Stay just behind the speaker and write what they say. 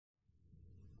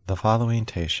The following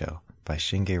teisho by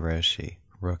Shinge Roshi,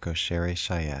 Roko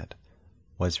Chayat,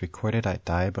 was recorded at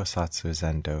Dai Bosatsu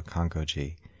Zendo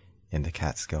Kongo-ji in the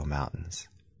Catskill Mountains.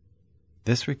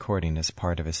 This recording is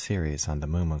part of a series on the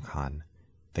Mumonkan,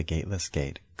 the Gateless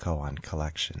Gate koan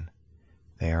collection.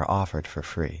 They are offered for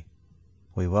free.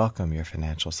 We welcome your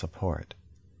financial support.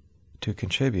 To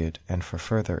contribute and for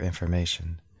further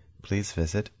information, please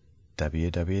visit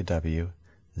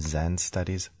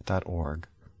www.zenstudies.org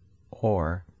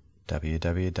or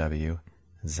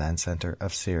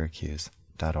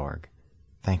www.zencenterofsyracuse.org.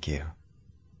 Thank you.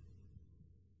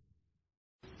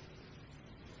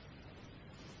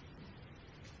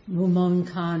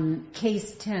 Mumonkan,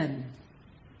 Case 10.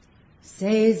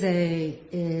 Seizei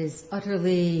is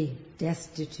utterly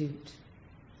destitute.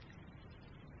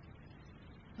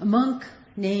 A monk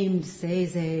named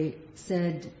Seizei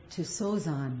said to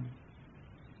Sozan,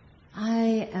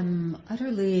 "I am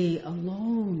utterly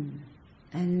alone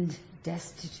and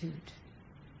destitute.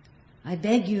 I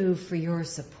beg you for your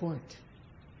support."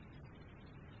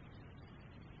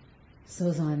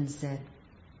 Sozan said,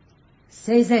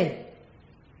 "Seizei."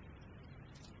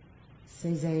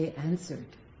 Seizei answered,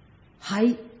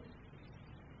 "Hai."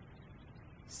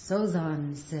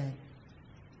 Sozan said,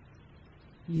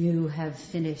 "You have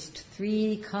finished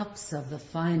 3 cups of the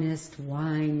finest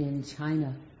wine in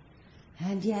China,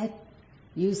 and yet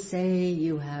you say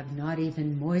you have not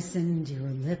even moistened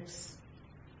your lips."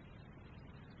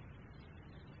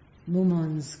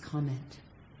 Mumon's comment.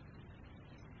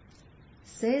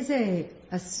 Seizei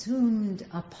assumed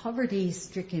a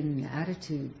poverty-stricken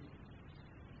attitude.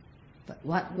 But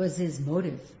what was his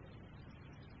motive?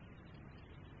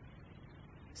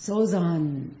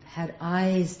 Sozan had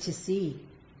eyes to see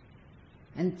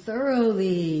and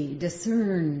thoroughly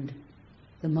discerned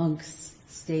the monk's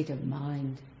state of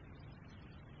mind.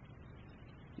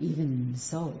 Even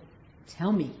so,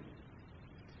 tell me,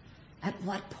 at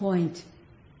what point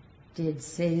did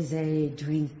Seizei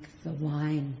drink the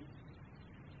wine?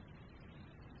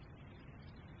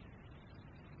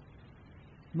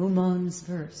 Mumon's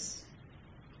verse.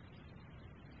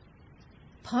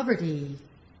 Poverty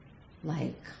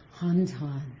like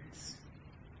hantans,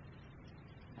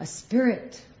 a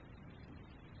spirit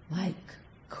like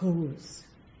ko's.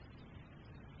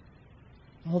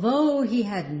 Although he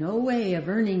had no way of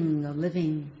earning a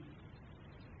living,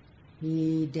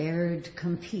 he dared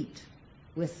compete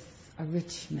with a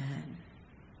rich man.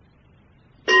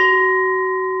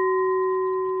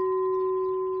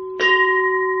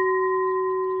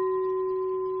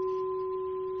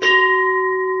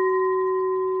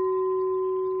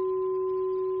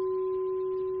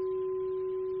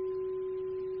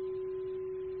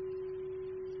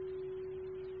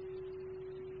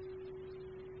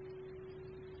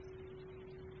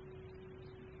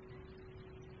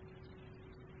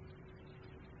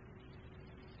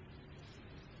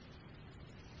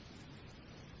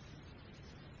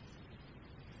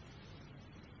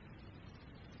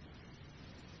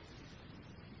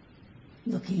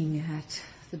 Looking at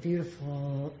the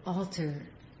beautiful altar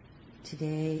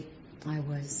today, I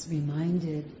was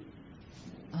reminded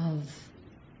of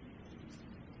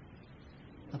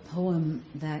a poem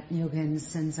that Nyogen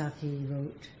Senzaki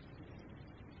wrote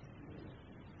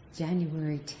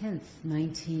January 10th,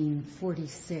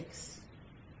 1946.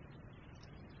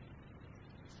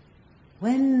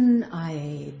 When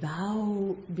I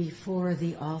bow before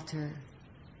the altar,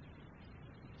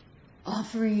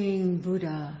 offering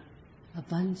Buddha a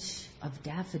bunch of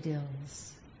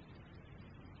daffodils,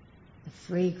 the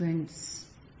fragrance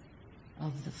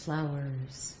of the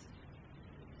flowers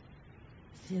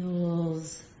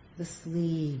fills the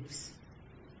sleeves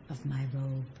of my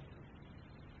robe.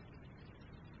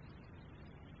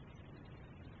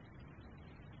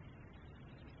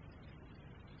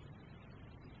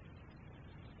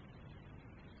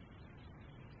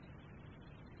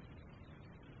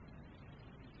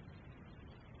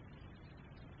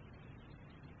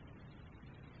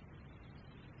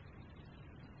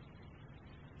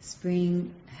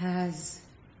 Spring has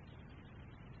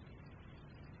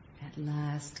at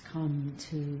last come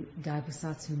to Dai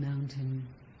Bosatsu Mountain.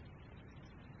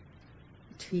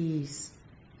 The trees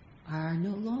are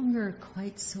no longer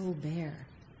quite so bare.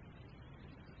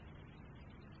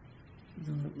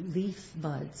 The leaf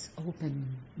buds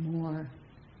open more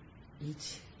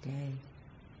each day.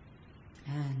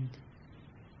 And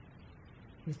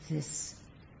with this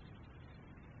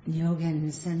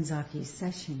Nyogen Senzaki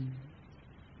session,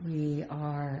 we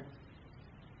are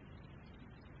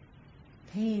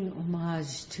paying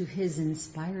homage to his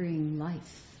inspiring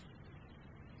life.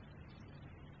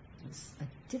 It was a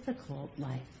difficult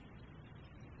life,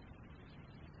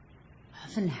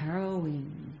 often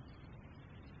harrowing.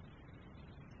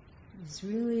 It was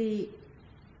really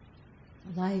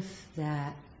a life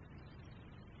that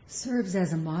serves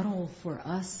as a model for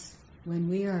us when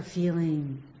we are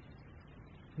feeling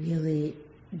really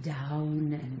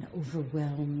down and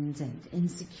overwhelmed and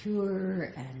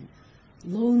insecure and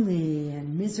lonely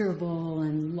and miserable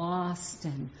and lost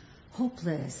and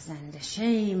hopeless and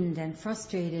ashamed and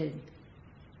frustrated.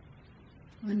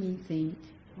 When we think,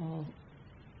 oh,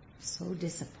 so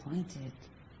disappointed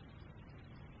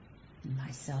in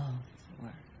myself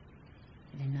or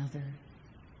in another.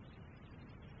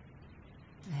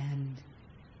 And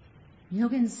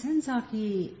Nyogen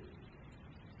Senzaki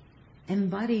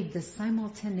embodied the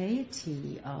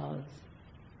simultaneity of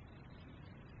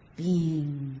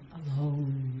being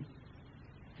alone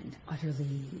and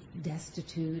utterly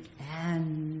destitute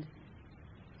and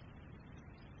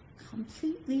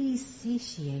completely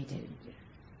satiated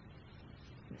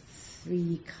with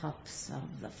 3 cups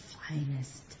of the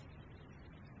finest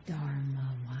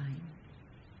Dharma wine.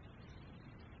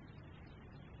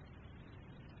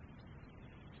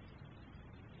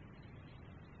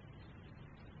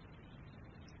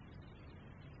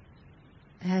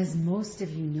 As most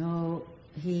of you know,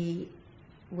 he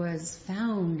was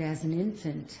found as an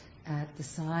infant at the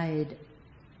side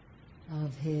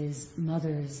of his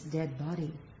mother's dead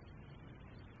body.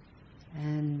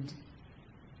 And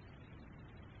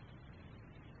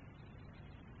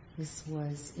this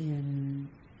was in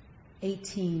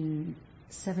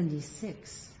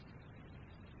 1876.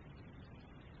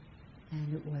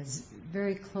 And it was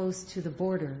very close to the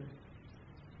border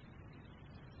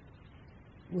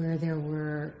where there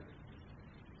were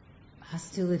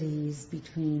hostilities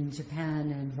between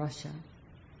Japan and Russia.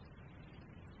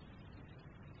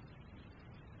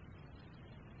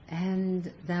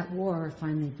 And that war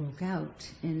finally broke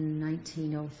out in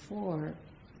 1904,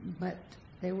 but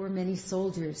there were many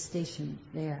soldiers stationed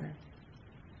there.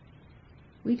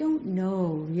 We don't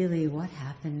know really what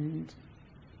happened,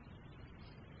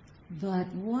 but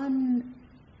one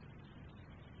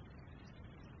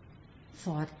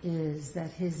thought is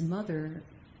that his mother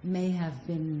may have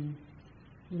been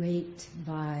raped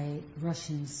by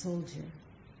Russian soldier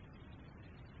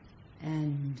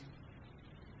and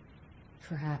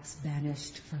perhaps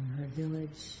banished from her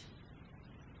village.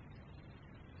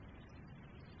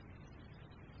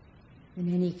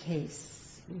 In any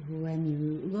case, when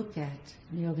you look at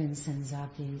Nyogen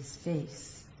Senzaki's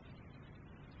face,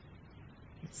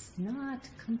 it's not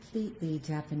completely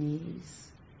Japanese.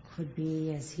 Could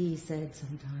be, as he said,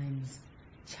 sometimes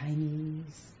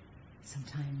Chinese,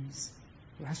 sometimes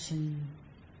Russian,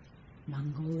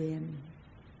 Mongolian.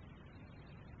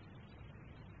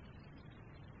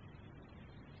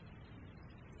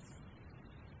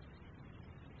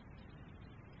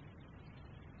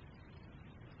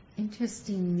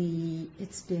 Interestingly,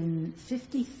 it's been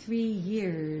 53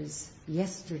 years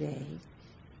yesterday,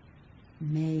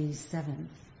 May 7th,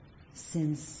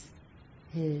 since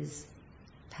his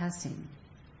passing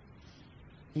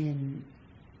in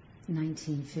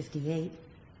 1958,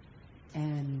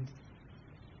 and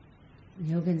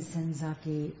Nyogen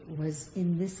Senzaki was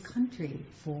in this country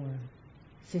for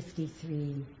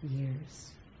 53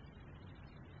 years.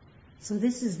 So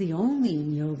this is the only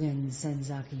Nyogen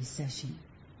Senzaki session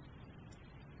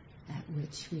at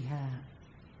which we have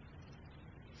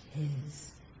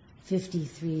his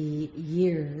 53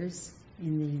 years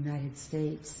in the United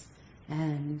States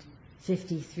and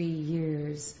 53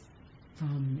 years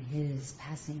from his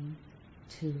passing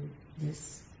to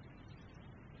this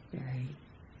very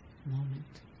moment.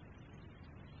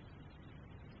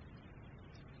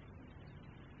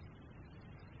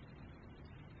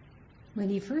 When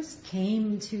he first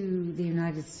came to the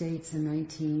United States in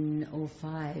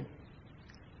 1905,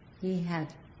 he had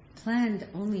planned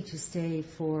only to stay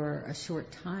for a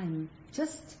short time,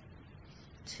 just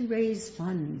to raise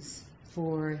funds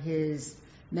for his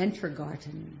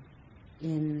Mentorgarten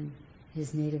in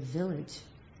his native village,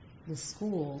 the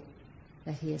school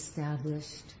that he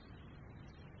established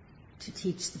to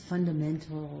teach the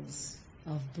fundamentals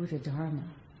of Buddha Dharma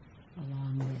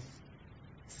along with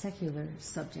secular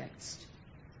subjects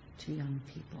to young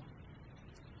people.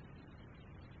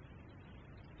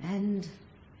 And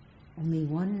only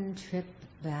one trip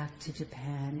back to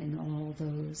Japan in all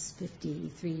those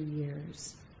 53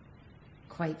 years,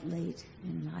 quite late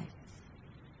in life.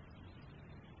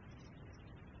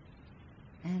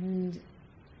 And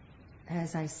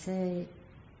as I say,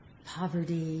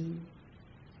 poverty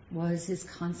was his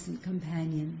constant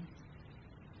companion,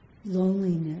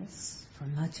 loneliness for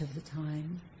much of the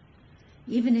time,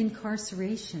 even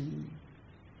incarceration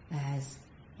as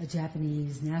a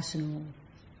Japanese national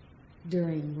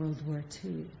during World War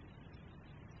II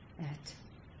at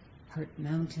Heart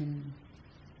Mountain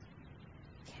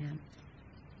camp.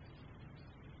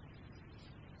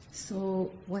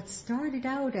 So what started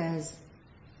out as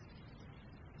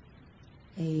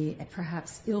a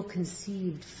perhaps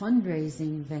ill-conceived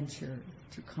fundraising venture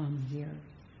to come here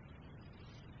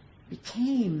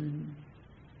became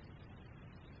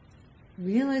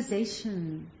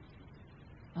realization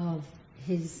of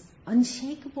his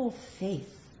unshakable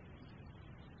faith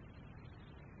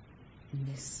in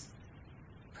this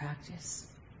practice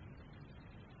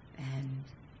and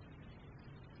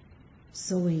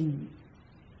sowing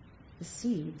the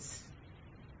seeds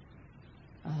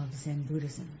of Zen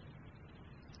Buddhism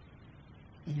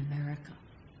in America.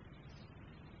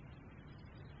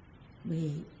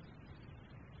 We,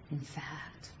 in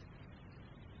fact,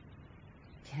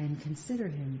 can consider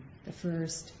him the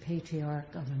first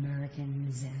patriarch of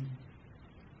American Zen.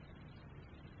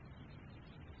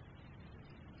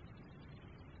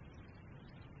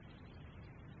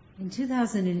 In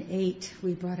 2008,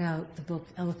 we brought out the book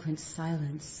Eloquent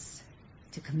Silence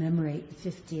to commemorate the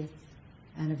 50th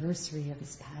anniversary of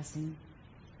his passing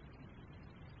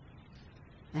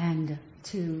and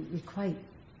to requite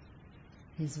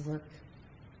his work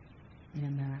in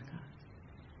America.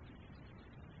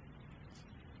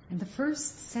 And the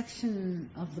first section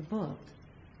of the book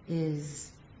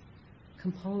is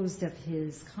composed of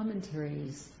his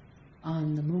commentaries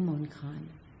on the Mumonkan.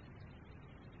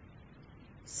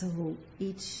 So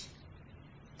each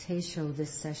Teisho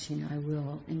this session I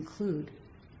will include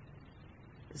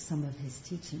some of his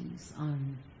teachings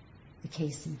on the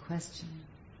case in question.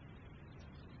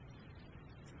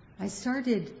 I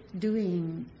started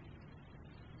doing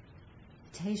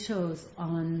Teishos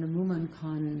on the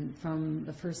Mumonkan from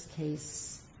the first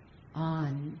case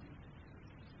on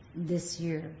this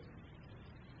year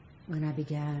when I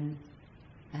began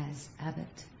as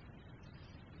abbot.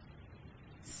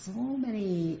 So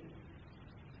many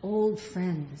old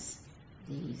friends,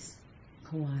 these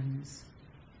koans,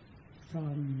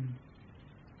 from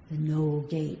the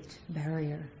no-gate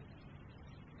barrier.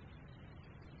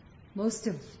 Most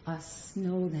of us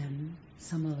know them,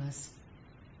 some of us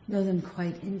know them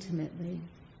quite intimately,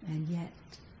 and yet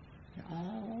they're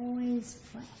always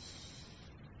fresh.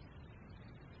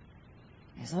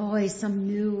 There's always some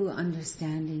new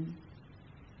understanding.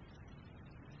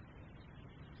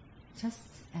 Just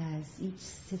as each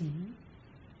sitting,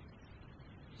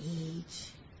 each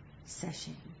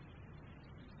session,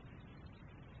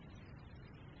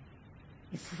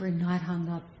 if we're not hung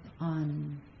up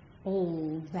on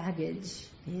old baggage,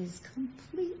 is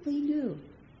completely new,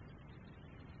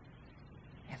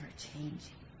 ever changing.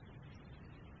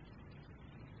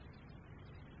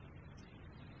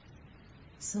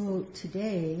 So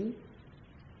today,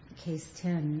 case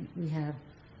 10, we have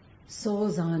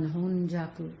Sozan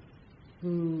Honjaku,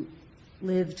 who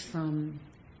lived from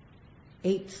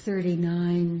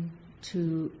 839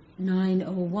 to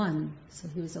 901, so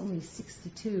he was only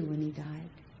 62 when he died.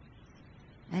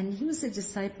 And he was a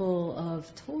disciple of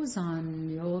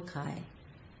Tozan Ryokai,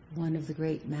 one of the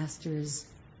great masters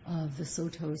of the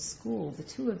Soto school. The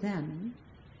two of them,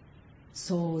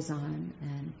 Sozan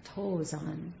and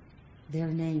Tozan, their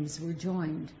names were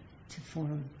joined to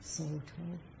form Soto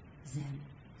Zen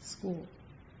school.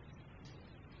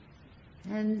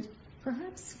 And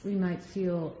perhaps we might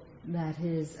feel that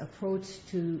his approach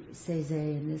to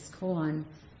Seizei in this koan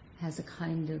has a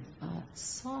kind of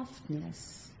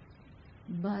softness,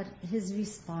 but his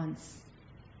response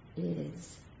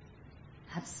is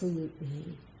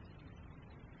absolutely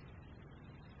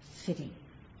fitting.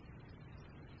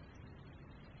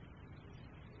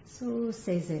 So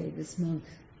Seizei, this monk,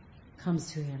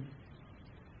 comes to him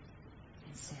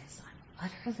and says, "I'm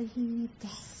utterly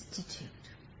destitute."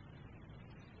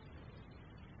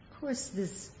 Of course,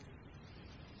 this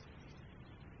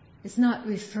is not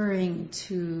referring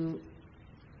to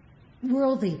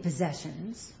worldly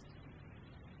possessions.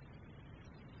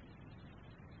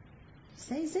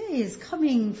 Seizei is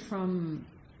coming from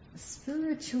a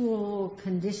spiritual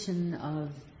condition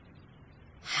of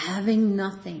having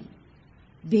nothing,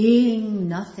 being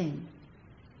nothing,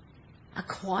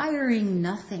 acquiring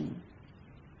nothing,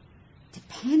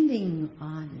 depending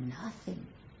on nothing.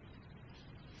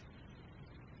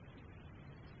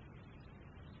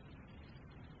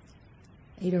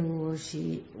 Ada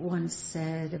Roshi once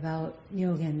said about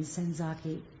Nyogen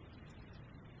Senzaki,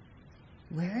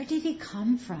 "Where did he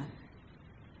come from?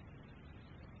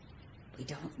 We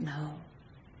don't know.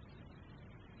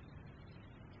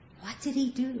 What did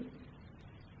he do?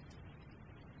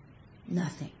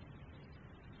 Nothing.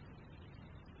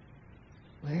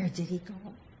 Where did he go?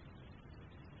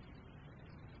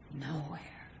 Nowhere.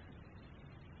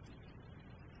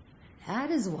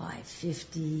 That is why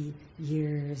 50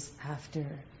 years after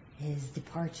his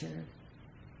departure,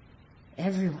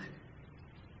 everyone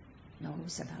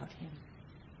knows about him.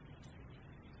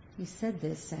 He said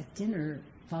this at dinner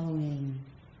following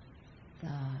the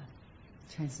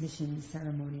transmission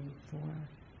ceremony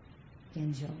for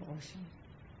Genjo Osho.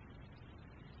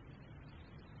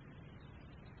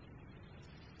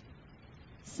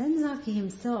 Senzaki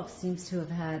himself seems to have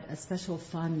had a special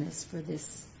fondness for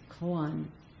this koan.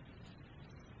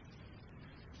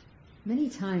 Many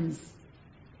times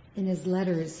in his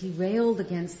letters, he railed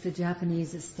against the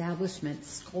Japanese establishment,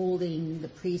 scolding the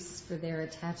priests for their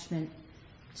attachment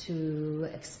to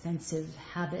expensive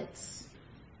habits.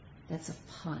 That's a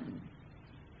pun.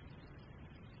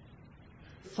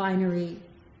 Finery,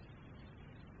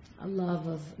 a love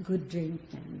of good drink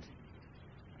and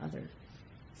other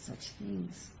such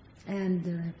things, and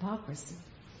their hypocrisy.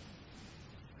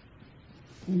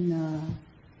 In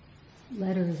the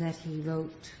letter that he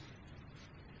wrote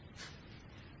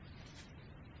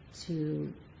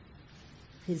to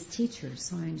his teacher,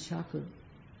 Soin Shaku,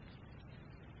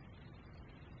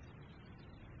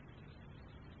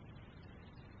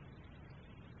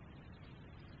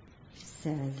 he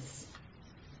says,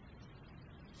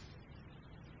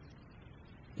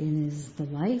 "It is the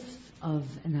life of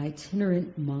an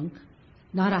itinerant monk,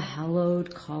 not a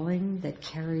hallowed calling that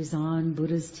carries on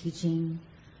Buddha's teaching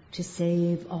to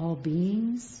save all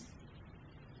beings.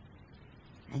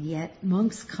 And yet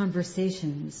monks'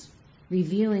 conversations,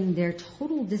 revealing their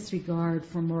total disregard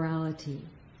for morality,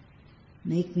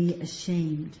 make me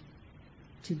ashamed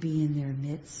to be in their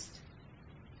midst."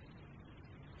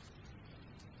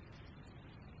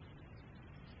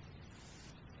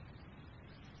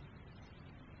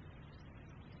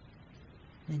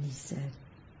 Then he said,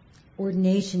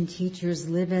 "Ordination teachers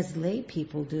live as lay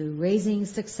people do, raising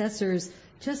successors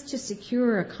just to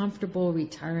secure a comfortable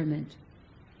retirement.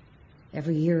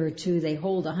 Every year or two they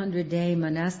hold a 100-day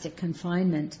monastic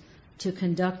confinement to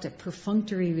conduct a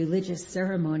perfunctory religious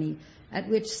ceremony at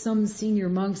which some senior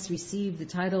monks receive the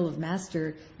title of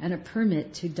master and a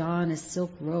permit to don a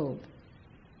silk robe.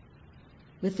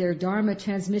 With their Dharma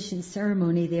transmission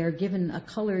ceremony they are given a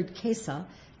colored kesa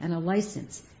and a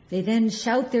license. They then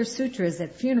shout their sutras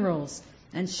at funerals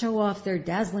and show off their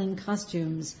dazzling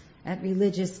costumes at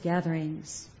religious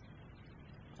gatherings.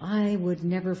 I would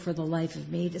never for the life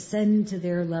of me descend to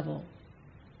their level.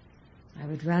 I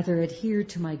would rather adhere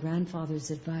to my grandfather's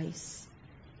advice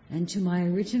and to my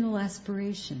original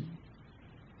aspiration,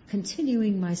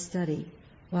 continuing my study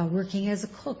while working as a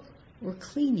cook or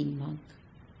cleaning monk."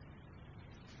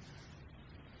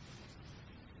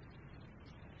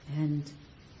 And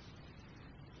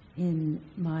in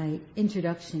my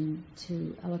introduction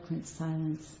to Eloquent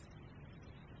Silence,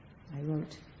 I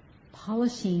wrote,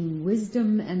 "Polishing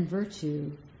wisdom and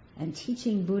virtue and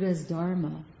teaching Buddha's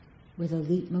Dharma were the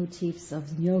leitmotifs of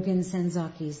Nyogen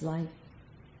Senzaki's life.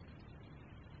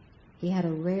 He had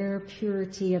a rare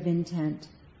purity of intent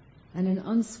and an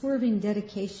unswerving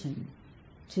dedication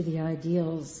to the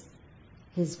ideals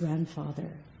his grandfather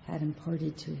had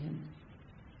imparted to him.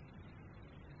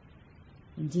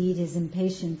 Indeed, his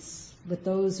impatience with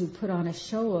those who put on a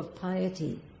show of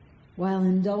piety while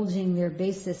indulging their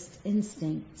basest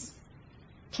instincts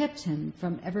kept him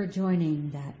from ever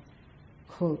joining that,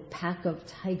 quote, pack of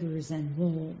tigers and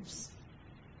wolves,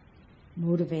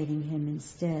 motivating him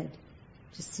instead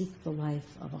to seek the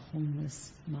life of a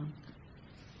homeless monk.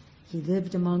 He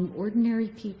lived among ordinary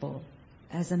people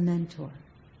as a mentor,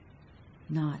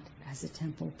 not as a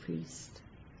temple priest."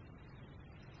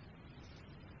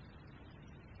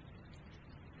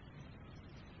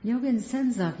 Nyogen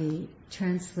Senzaki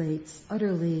translates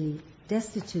utterly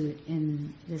destitute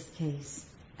in this case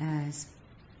as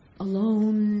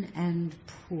alone and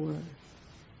poor.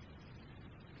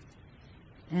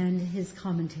 And his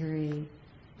commentary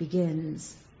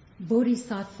begins,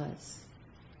 "Bodhisattvas,"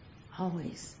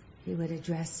 always he would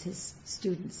address his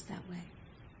students that way.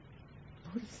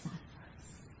 Bodhisattvas.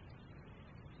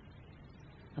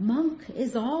 A monk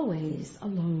is always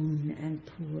alone and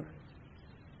poor.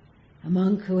 A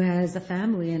monk who has a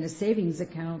family and a savings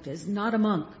account is not a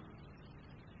monk.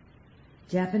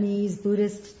 Japanese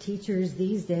Buddhist teachers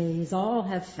these days all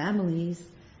have families,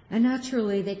 and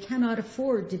naturally they cannot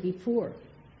afford to be poor.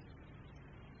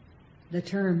 The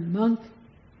term monk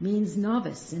means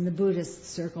novice in the Buddhist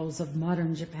circles of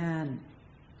modern Japan.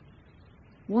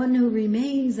 One who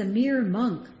remains a mere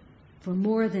monk for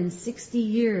more than 60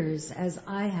 years, as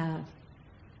I have,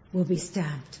 will be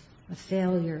stamped a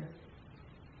failure.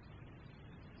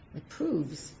 It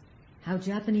proves how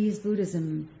Japanese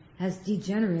Buddhism has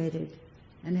degenerated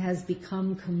and has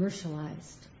become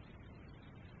commercialized.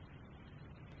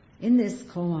 In this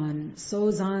koan,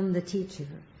 Sozan the teacher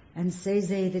and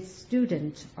Seizei the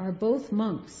student are both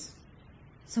monks,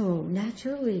 so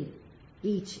naturally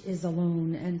each is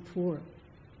alone and poor.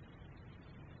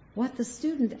 What the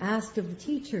student asked of the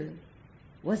teacher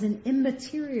was an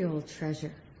immaterial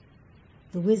treasure,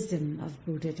 the wisdom of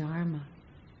Buddha Dharma.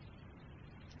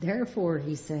 Therefore,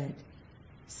 he said,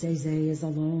 Seizei is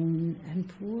alone and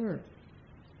poor.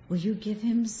 Will you give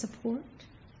him support?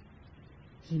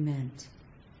 He meant,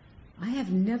 I have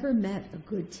never met a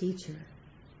good teacher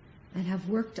and have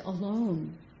worked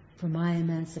alone for my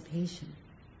emancipation.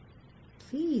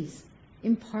 Please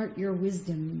impart your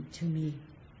wisdom to me.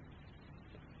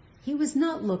 He was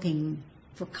not looking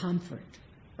for comfort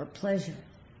or pleasure.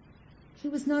 He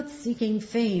was not seeking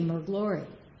fame or glory.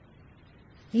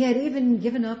 He had even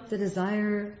given up the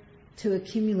desire to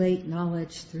accumulate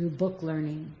knowledge through book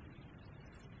learning.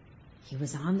 He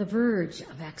was on the verge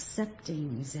of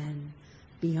accepting Zen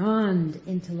beyond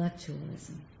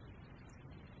intellectualism.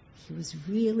 He was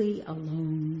really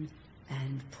alone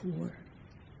and poor,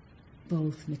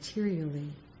 both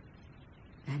materially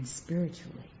and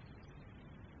spiritually.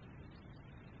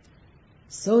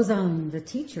 Sozan, the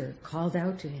teacher, called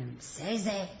out to him,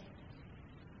 Seizei.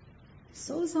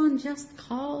 Sozan just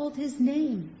called his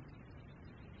name,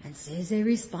 and Seizei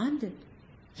responded,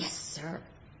 Yes, sir.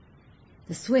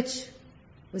 The switch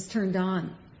was turned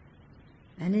on,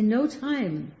 and in no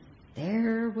time,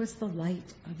 there was the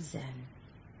light of Zen.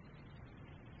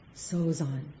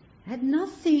 Sozan had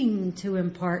nothing to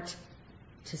impart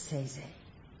to Seizei.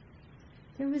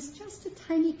 There was just a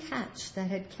tiny catch that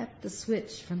had kept the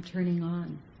switch from turning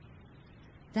on.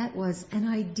 That was an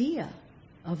idea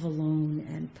of alone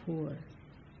and poor.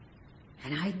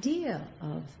 An idea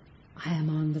of, I am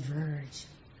on the verge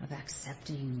of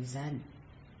accepting Zen.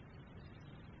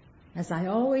 As I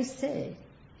always say,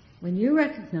 when you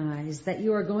recognize that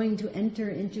you are going to enter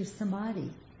into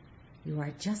samadhi, you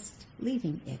are just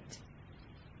leaving it.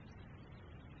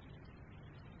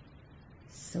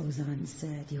 Sozan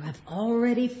said, you have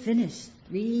already finished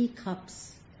 3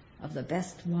 cups of the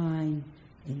best wine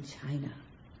in China.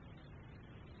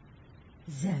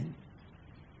 Zen.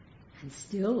 And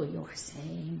still you are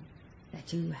saying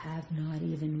that you have not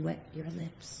even wet your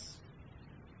lips.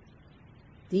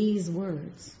 These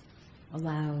words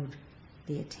allowed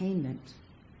the attainment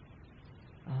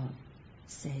of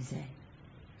Seizei.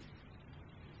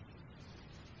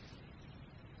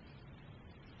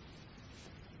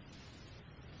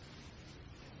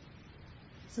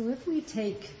 So if we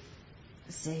take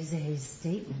Seizei's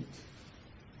statement,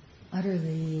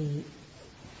 utterly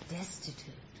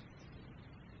destitute,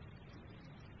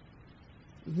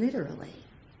 literally,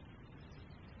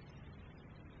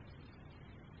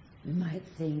 we might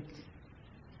think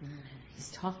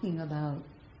he's talking about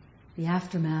the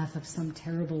aftermath of some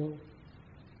terrible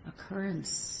occurrence,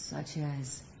 such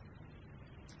as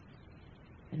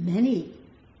many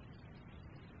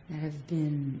that have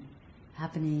been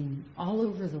happening all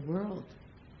over the world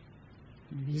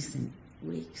in recent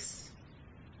weeks,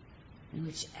 in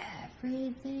which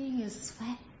everything is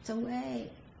swept away.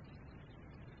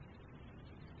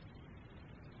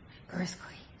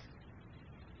 Earthquake,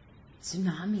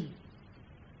 tsunami,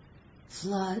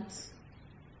 floods,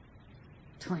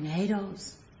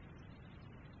 tornadoes,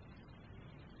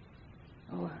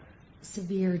 or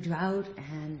severe drought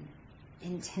and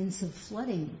intensive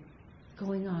flooding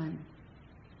going on,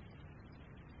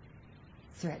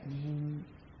 threatening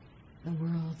the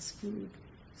world's food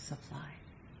supply.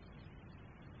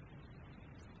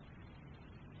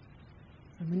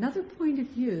 From another point of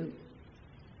view,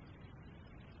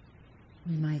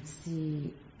 we might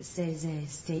see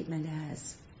Seizei's statement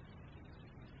as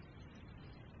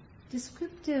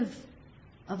descriptive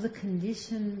of the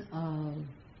condition of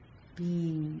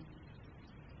being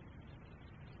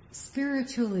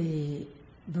spiritually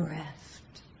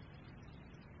bereft,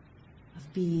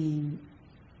 of being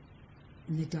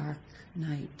in the dark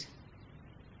night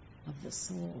of the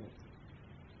soul,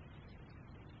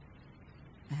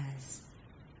 as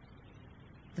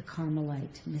the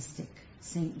Carmelite mystic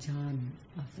St. John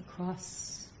of the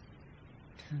Cross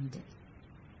termed it.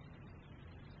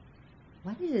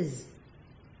 What is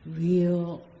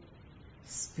real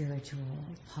spiritual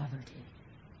poverty?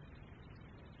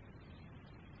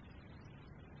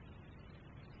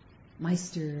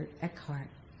 Meister Eckhart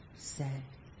said,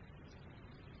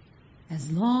 as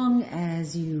long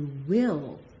as you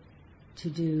will to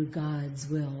do God's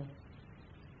will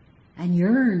and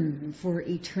yearn for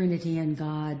eternity and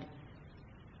God,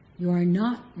 You are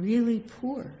not really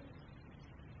poor,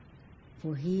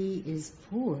 for he is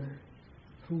poor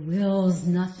who wills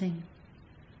nothing,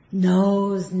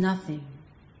 knows nothing,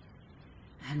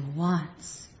 and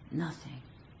wants nothing.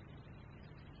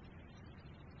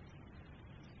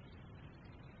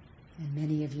 And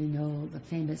many of you know the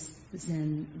famous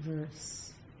Zen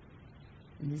verse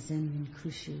in the Zen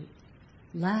Kushu.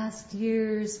 Last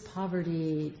year's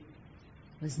poverty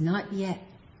was not yet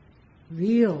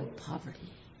real poverty.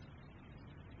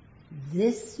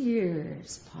 This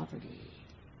year's poverty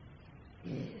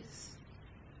is,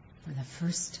 for the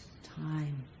first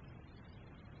time,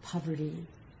 poverty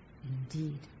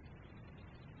indeed.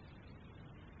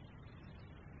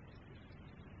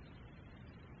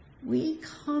 We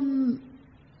come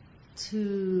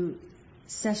to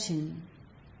session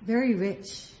very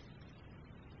rich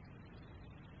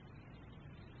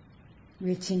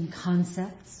in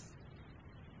concepts,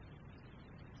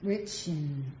 rich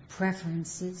in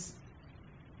preferences,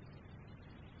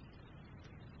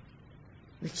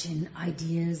 rich in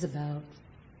ideas about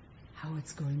how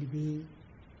it's going to be,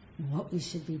 what we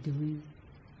should be doing,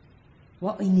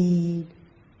 what we need,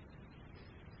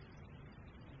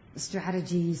 the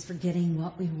strategies for getting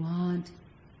what we want.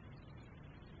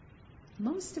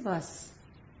 Most of us,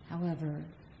 however,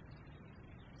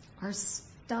 are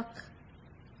stuck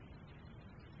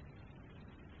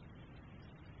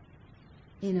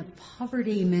in a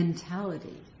poverty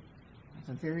mentality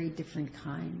of a very different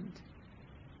kind.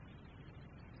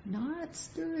 Not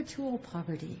spiritual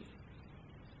poverty.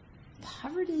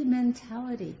 Poverty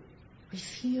mentality. We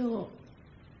feel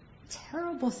a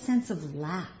terrible sense of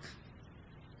lack,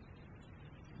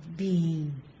 of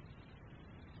being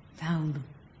found,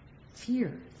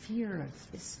 fear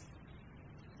of this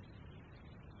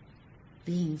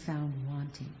being found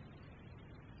wanting.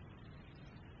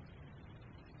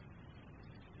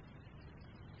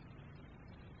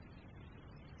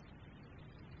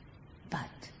 But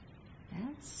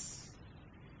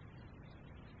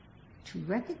to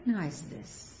recognize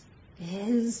this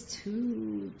is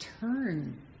to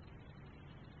turn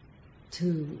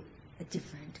to a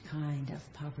different kind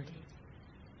of poverty.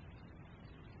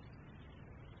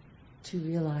 To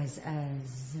realize,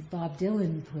 as Bob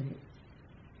Dylan put it,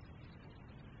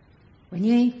 when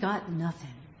you ain't got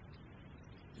nothing,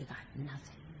 you got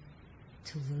nothing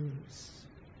to lose.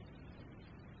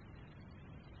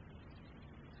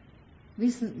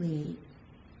 Recently,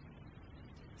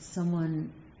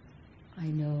 someone I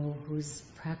know who's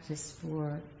practiced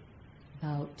for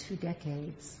about 2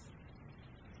 decades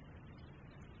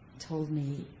told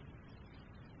me,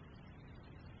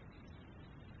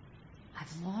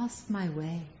 I've lost my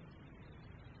way.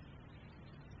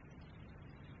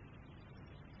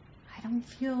 I don't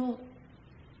feel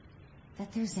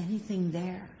that there's anything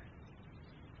there.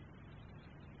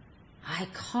 I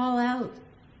call out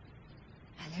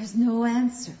and there's no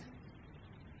answer.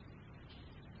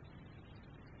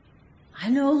 I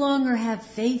no longer have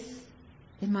faith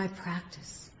in my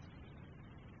practice.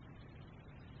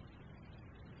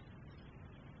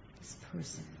 This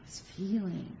person was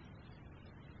feeling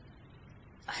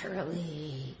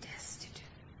utterly destitute.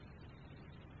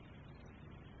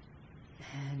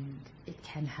 And it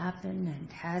can happen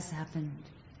and has happened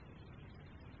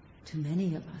to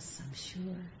many of us, I'm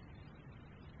sure.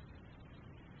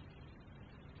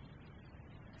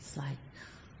 It's like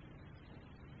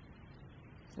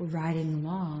we're riding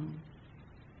along.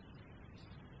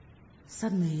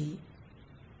 Suddenly,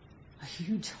 a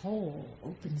huge hole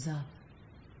opens up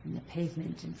in the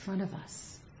pavement in front of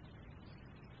us.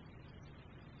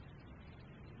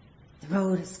 The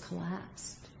road has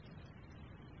collapsed.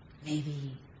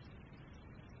 Maybe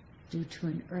due to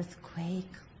an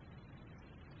earthquake.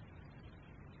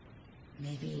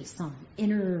 Maybe some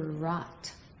inner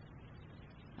rot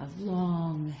of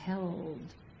long-held,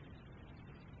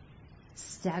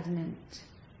 stagnant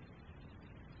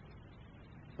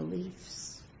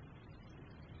beliefs.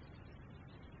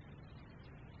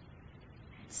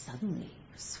 And suddenly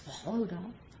we're swallowed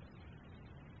up.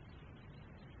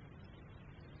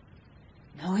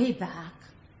 No way back.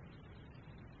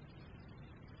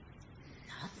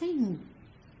 Nothing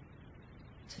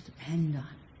to depend on.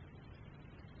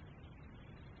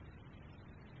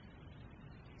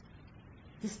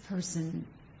 This person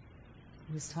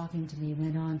who was talking to me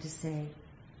went on to say,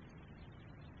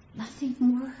 nothing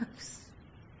works.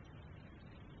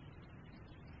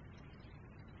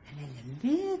 And in the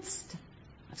midst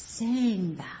of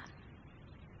saying that,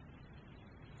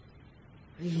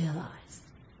 realized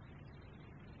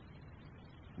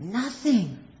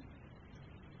nothing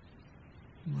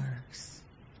works.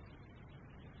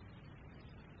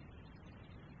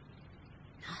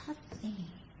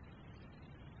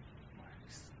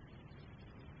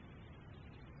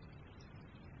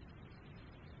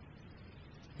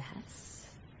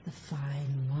 the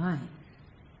fine wine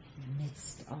in the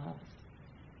midst of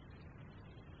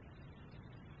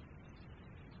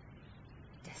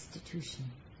destitution.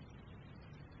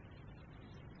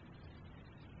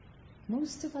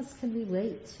 Most of us can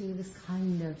relate to this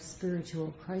kind of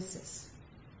spiritual crisis.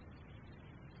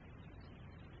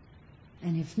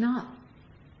 And if not,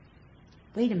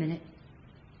 wait a minute.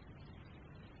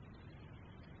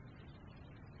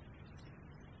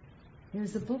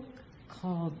 There's a book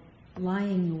called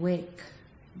Lying Awake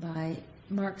by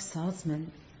Mark Salzman.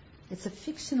 It's a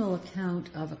fictional account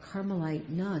of a Carmelite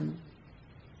nun.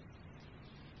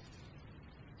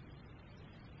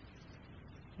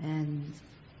 And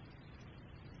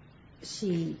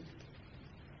she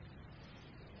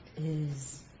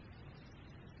is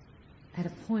at a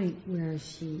point where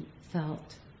she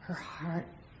felt her heart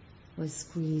was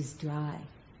squeezed dry.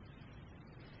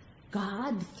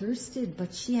 God thirsted,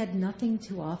 but she had nothing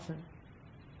to offer.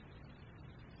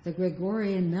 The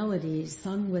Gregorian melodies,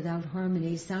 sung without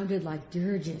harmony, sounded like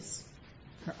dirges.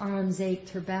 Her arms ached,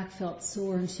 her back felt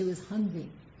sore, and she was hungry.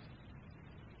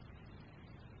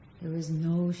 There was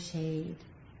no shade,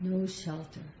 no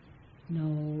shelter,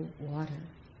 no water.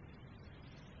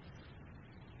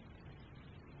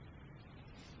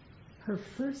 Her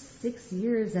first 6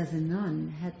 years as a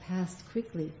nun had passed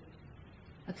quickly.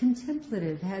 A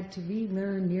contemplative had to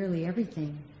relearn nearly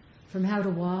everything, from how to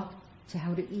walk, to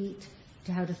how to eat,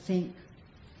 to how to think.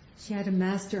 She had to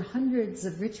master hundreds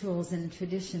of rituals and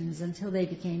traditions until they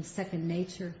became second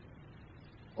nature,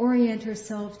 orient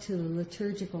herself to the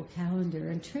liturgical calendar,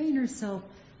 and train herself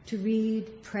to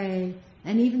read, pray,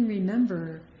 and even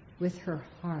remember with her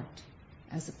heart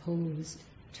as opposed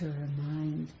to her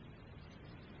mind.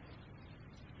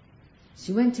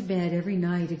 She went to bed every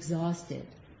night exhausted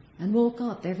and woke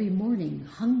up every morning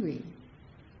hungry,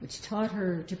 which taught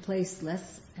her to place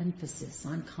less emphasis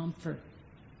on comfort.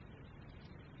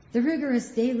 The rigorous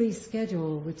daily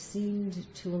schedule, which seemed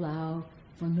to allow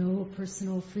for no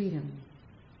personal freedom,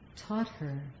 taught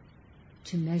her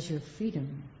to measure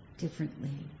freedom differently.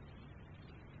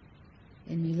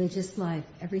 In religious life,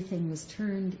 everything was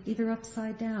turned either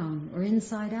upside down or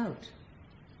inside out.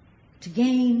 To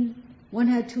gain, one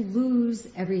had to lose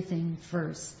everything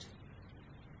first.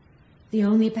 The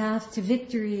only path to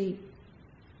victory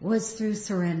was through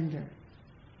surrender.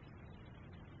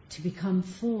 To become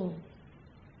full,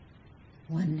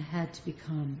 one had to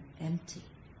become empty.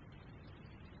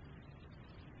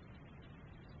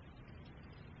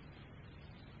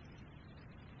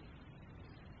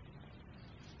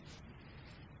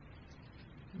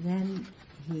 Then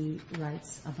he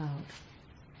writes about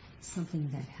something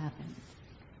that happened.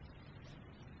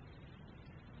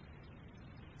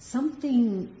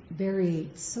 Something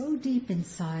buried so deep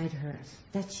inside her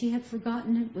that she had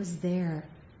forgotten it was there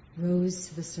rose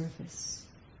to the surface.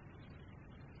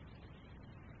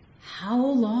 How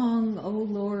long, O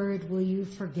Lord, will you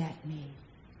forget me?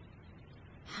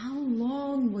 How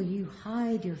long will you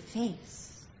hide your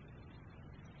face?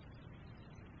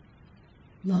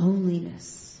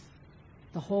 Loneliness,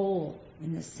 the hole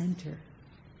in the center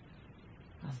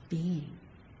of being.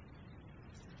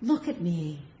 Look at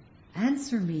me.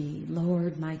 Answer me,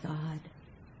 Lord my God.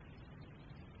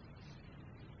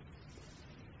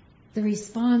 The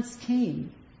response came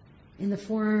in the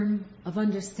form of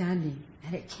understanding,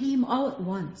 and it came all at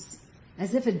once,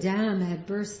 as if a dam had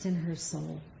burst in her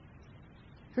soul.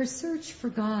 Her search for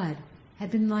God had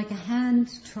been like a hand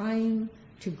trying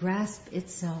to grasp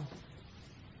itself.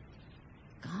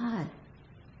 God,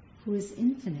 who is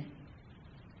infinite,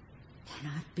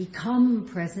 cannot become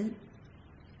present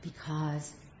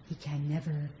because he can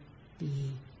never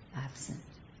be absent.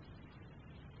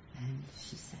 And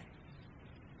she said,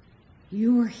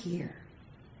 you were here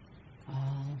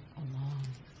all along.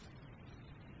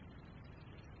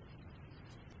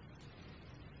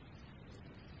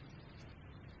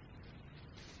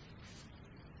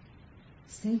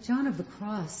 St. John of the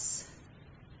Cross,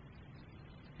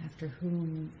 after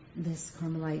whom this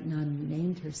Carmelite nun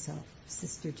named herself,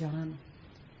 Sister John,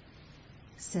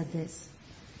 said this: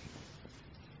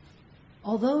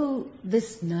 although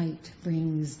this night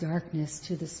brings darkness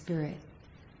to the spirit,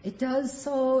 it does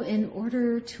so in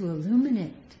order to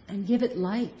illuminate and give it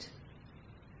light.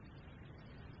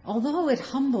 Although it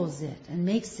humbles it and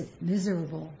makes it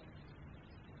miserable,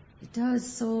 it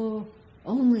does so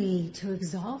only to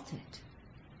exalt it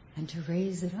and to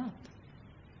raise it up.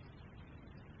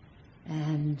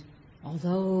 And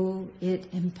although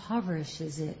it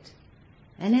impoverishes it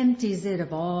and empties it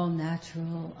of all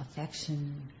natural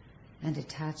affection and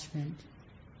attachment,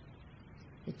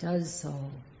 it does so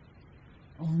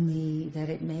only that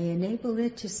it may enable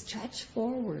it to stretch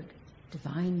forward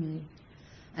divinely,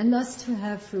 and thus to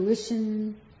have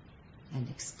fruition and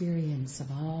experience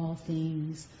of all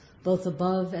things, both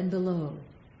above and below,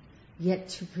 yet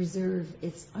to preserve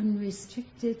its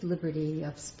unrestricted liberty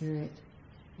of spirit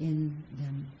in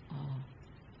them all.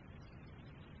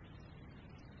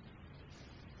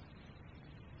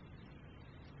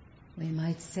 We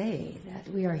might say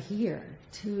that we are here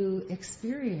to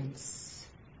experience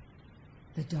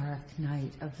the dark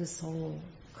night of the soul,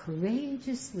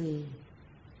 courageously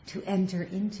to enter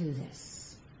into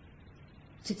this,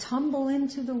 to tumble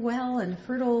into the well and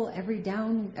hurtle ever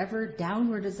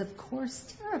downward is of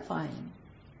course terrifying.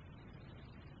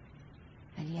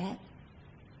 And yet,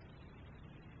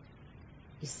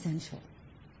 essential.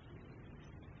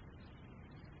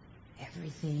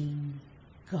 Everything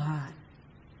gone.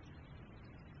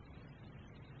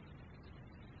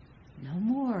 No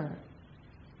more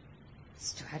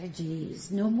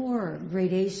strategies, no more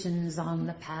gradations on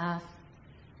the path,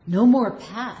 no more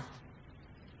path.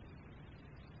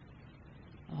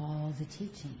 All the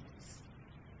teachings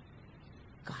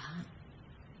gone.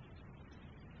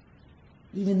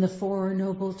 Even the Four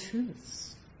Noble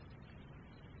Truths.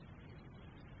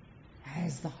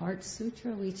 As the Heart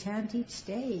Sutra we chant each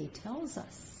day tells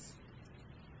us,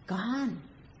 gone.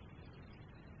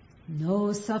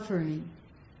 No suffering,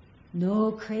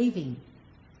 no craving,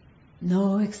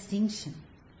 no extinction,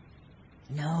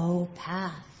 no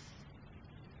path.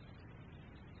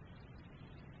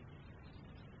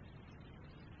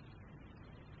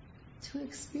 To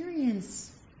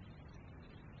experience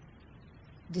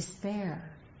despair,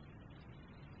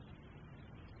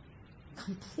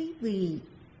 completely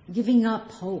giving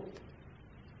up hope,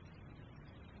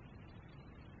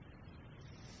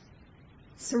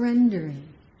 surrendering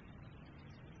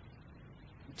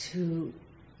to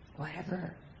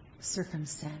whatever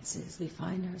circumstances we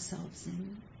find ourselves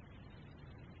in,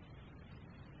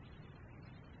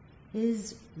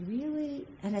 is really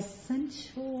an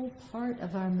essential part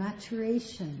of our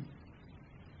maturation,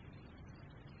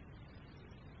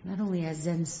 not only as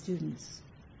Zen students,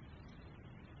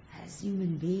 as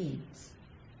human beings.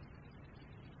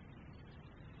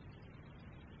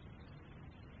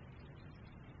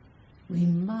 We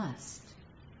must,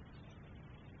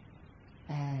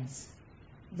 as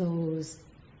those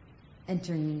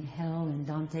entering hell in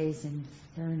Dante's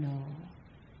Inferno,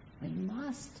 we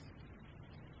must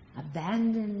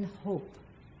abandon hope,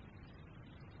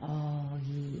 all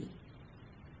ye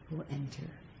who enter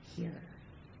here.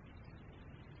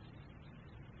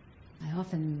 I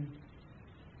often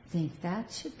think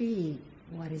that should be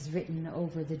what is written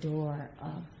over the door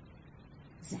of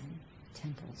Zen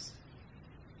temples.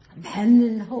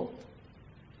 Abandon hope,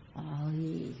 all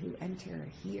ye who enter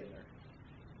here.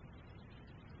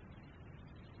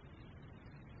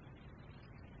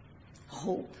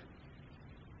 Hope.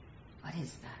 What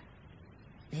is that?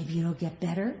 Maybe it'll get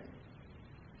better.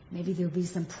 Maybe there'll be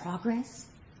some progress.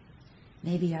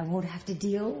 Maybe I won't have to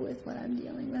deal with what I'm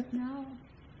dealing with now.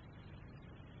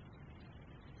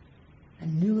 A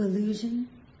new illusion.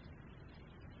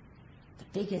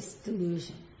 The biggest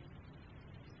delusion.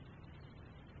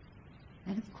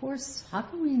 And of course,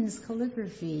 Hakuin's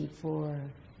calligraphy for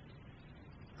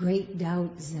Great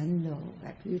Doubt Zendo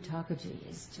at Ryutakuji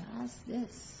is just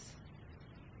this.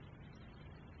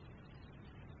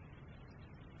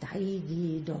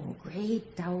 Daigido,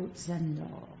 Great Doubt Zendo.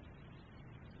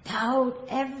 Doubt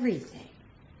everything.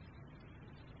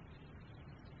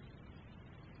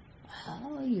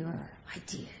 All your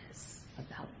ideas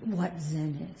about what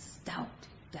Zen is. Doubt,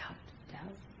 doubt,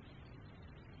 doubt.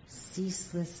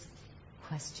 Ceaseless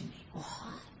questioning. What?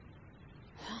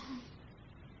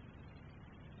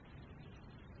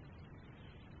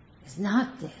 It's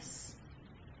not this.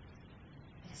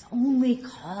 It's only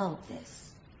called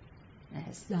this,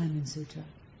 as Diamond Sutra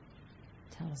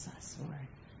tells us, or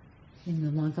in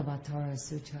the Lankavatara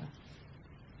Sutra.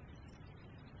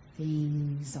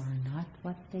 Things are not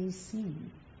what they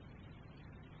seem,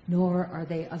 nor are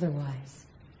they otherwise.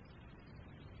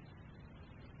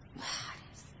 What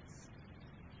is this?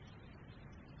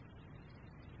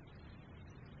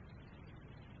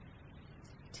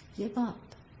 To give up.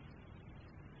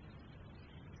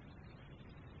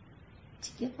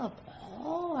 To give up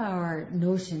all our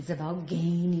notions about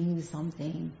gaining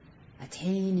something,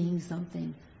 attaining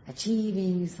something,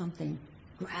 achieving something,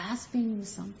 grasping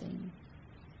something.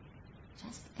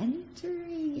 Just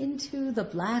entering into the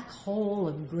black hole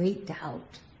of great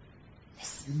doubt.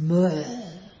 This mud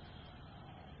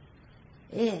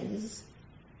is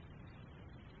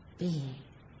being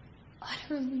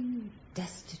utterly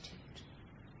destitute.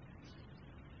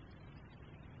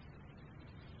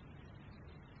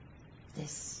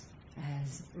 This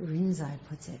as Rinzai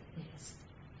puts it, is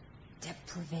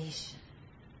deprivation.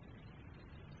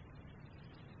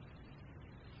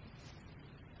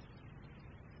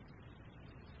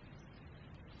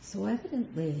 So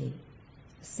evidently,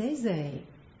 Seizei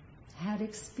had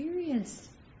experienced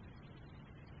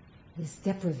this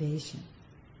deprivation,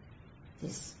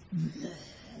 this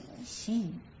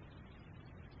shame.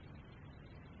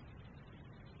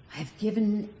 I've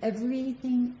given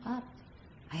everything up.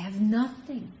 I have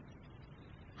nothing.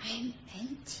 I am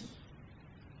empty.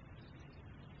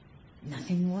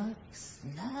 Nothing works.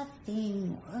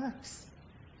 Nothing works.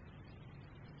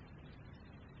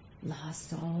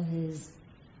 Lost all his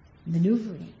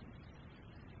maneuvering,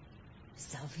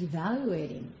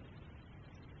 self-evaluating,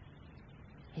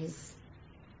 his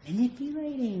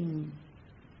manipulating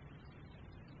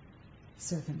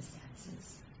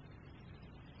circumstances.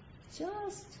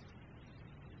 Just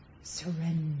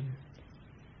surrendered.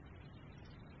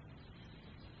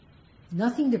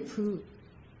 Nothing to prove.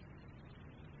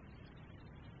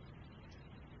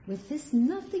 With this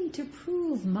nothing to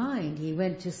prove mind, he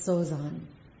went to Sozan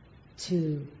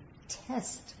to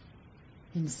test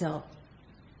himself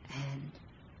and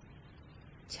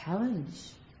challenge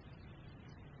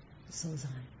Sozan.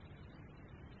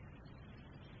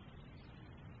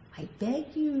 I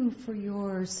beg you for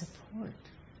your support.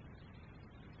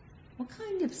 What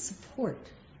kind of support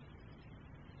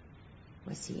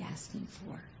was he asking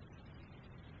for?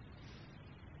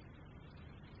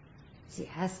 Is he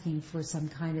asking for some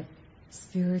kind of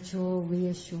spiritual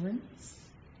reassurance?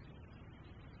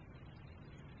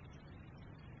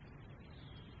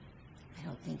 I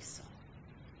don't think so.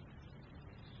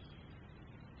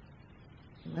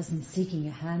 He wasn't seeking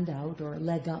a handout or a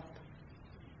leg up.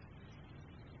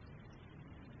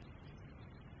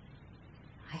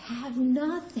 I have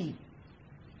nothing.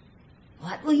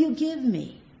 What will you give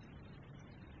me?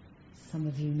 Some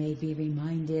of you may be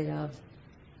reminded of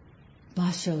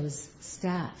Basho's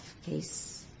staff,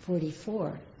 case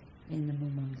 44 in the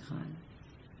Mumonkan,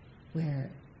 where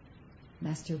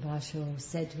Master Basho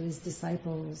said to his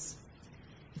disciples,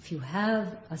 if you have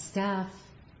a staff,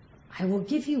 I will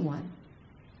give you one.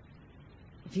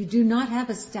 If you do not have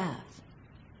a staff,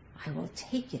 I will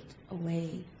take it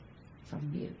away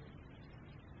from you.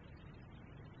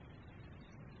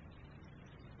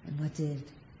 And what did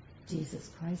Jesus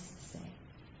Christ say?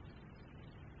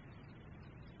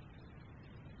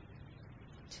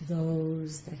 To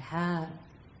those that have,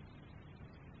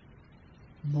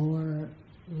 more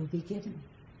will be given.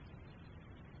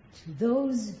 To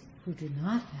those who do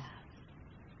not have,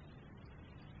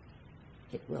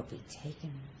 it will be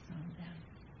taken from them.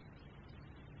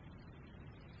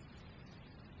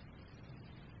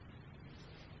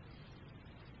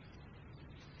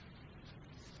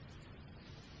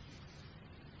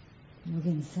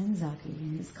 Mugen Senzaki,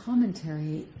 in his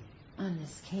commentary on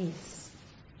this case,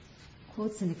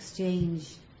 quotes an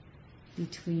exchange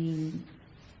between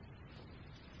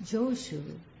Joshu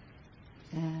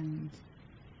and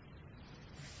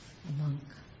a monk.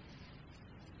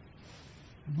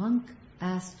 The monk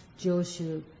asked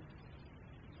Joshu,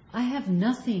 I have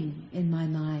nothing in my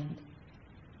mind.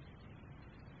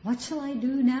 What shall I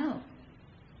do now?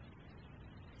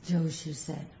 Joshu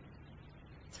said,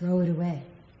 throw it away.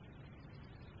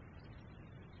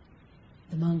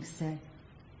 The monk said,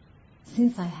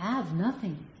 since I have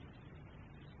nothing,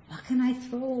 what can I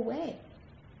throw away?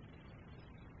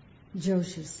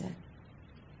 Joshu said,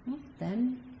 well,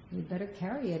 then you better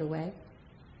carry it away.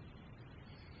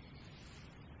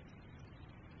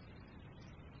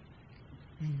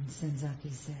 And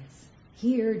Senzaki says,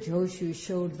 here Joshu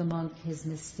showed the monk his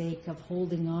mistake of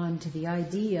holding on to the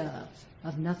idea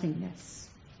of nothingness.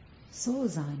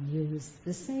 Sozan used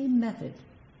the same method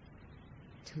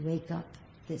to wake up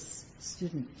this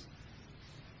student.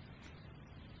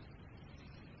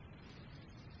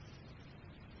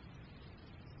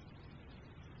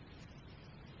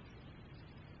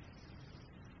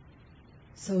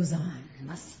 Sozan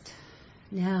must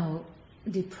now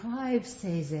deprive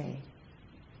Seizei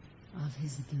of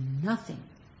his nothing.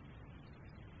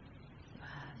 You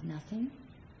have nothing?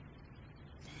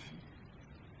 Then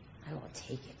I will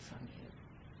take it from you.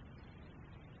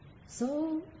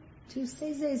 So, to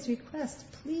Seizei's request,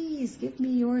 please give me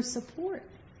your support.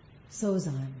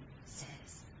 Sozan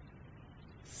says,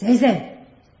 Seizei!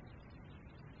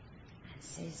 And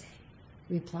Seizei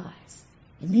replies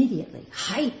immediately,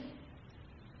 Hai!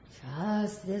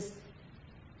 Just this,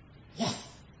 yes!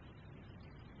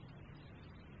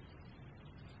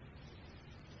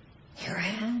 Here I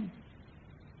am.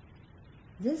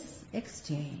 This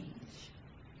exchange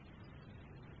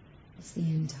is the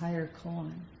entire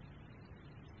koan.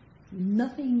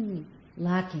 nothing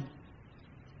lacking,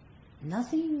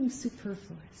 nothing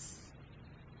superfluous.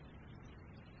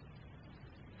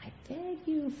 I beg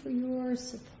you for your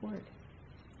support.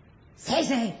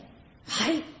 Seizei!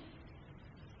 Hai!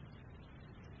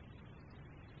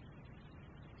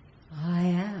 I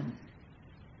am.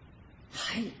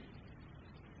 Hai!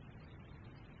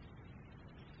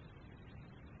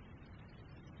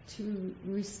 To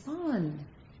respond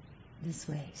this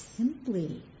way,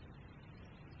 simply,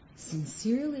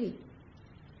 sincerely,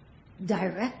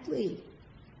 directly,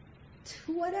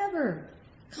 to whatever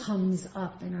comes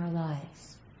up in our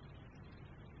lives.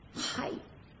 Hai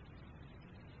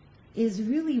is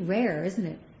really rare, isn't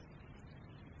it?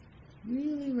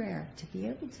 Really rare to be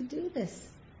able to do this.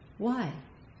 Why?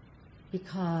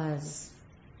 Because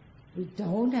we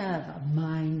don't have a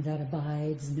mind that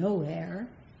abides nowhere.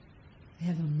 We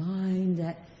have a mind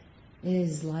that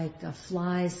is like a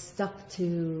fly stuck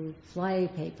to fly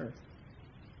paper.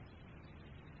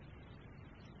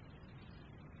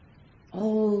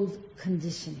 Old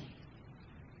conditioning.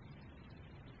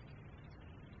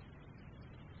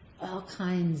 All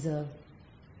kinds of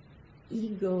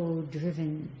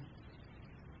ego-driven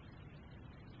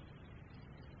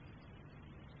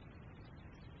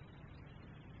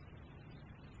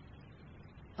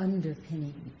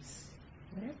underpinnings.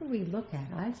 Whatever we look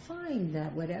at, I find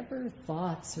that whatever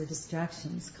thoughts or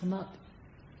distractions come up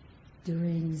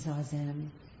during Zazen,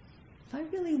 if I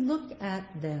really look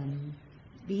at them,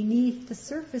 beneath the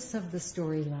surface of the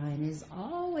storyline is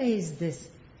always this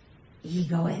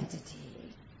ego entity.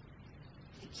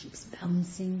 It keeps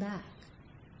bouncing back.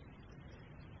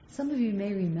 Some of you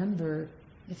may remember,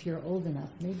 if you're old enough,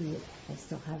 maybe I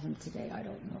still have them today, I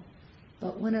don't know.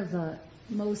 But one of the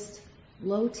most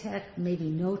low-tech, maybe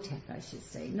no-tech I should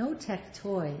say, no-tech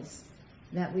toys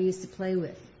that we used to play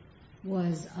with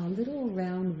was a little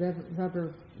round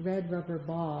red rubber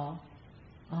ball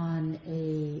on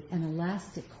an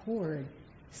elastic cord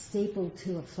stapled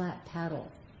to a flat paddle.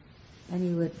 And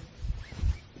you would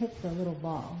hit the little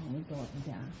ball and it would go up and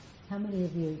down. How many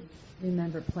of you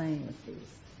remember playing with these?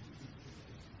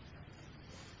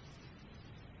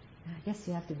 I guess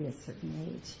you have to be a certain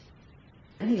age.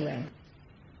 Anyway,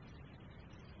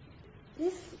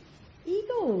 this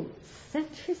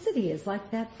egocentricity is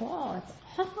like that ball. It's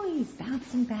always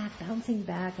bouncing back,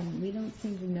 and we don't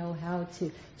seem to know how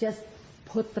to just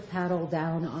put the paddle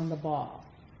down on the ball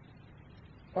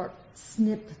or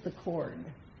snip the cord.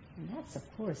 And that's,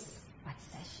 of course, what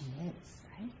session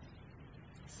is, right?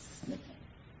 Snipping.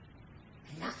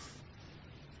 Enough.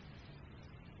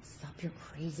 Stop your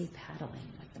crazy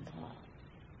paddling like the ball.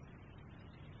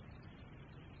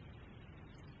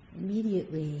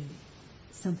 Immediately,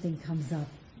 something comes up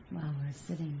while we're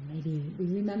sitting. Maybe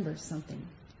we remember something.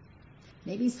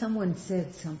 Maybe someone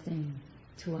said something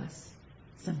to us,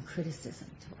 some criticism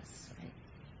to us, right?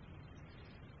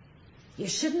 You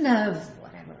shouldn't have,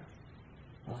 whatever.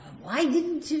 Or, why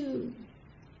didn't you?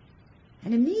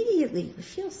 And immediately we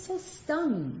feel so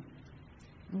stung.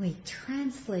 And we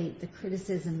translate the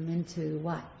criticism into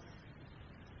what?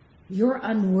 You're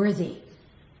unworthy.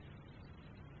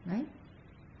 Right?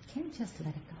 Can't just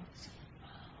let it go. Say, oh,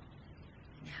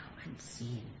 now I'm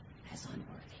seen as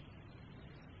unworthy.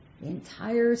 The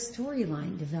entire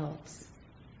storyline develops.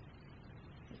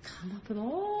 We come up with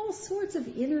all sorts of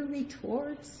inner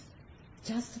retorts,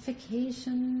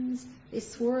 justifications. They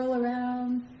swirl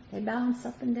around. They bounce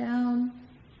up and down.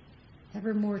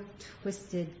 Ever more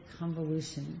twisted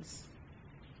convolutions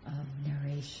of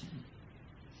narration.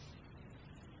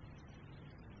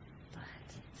 But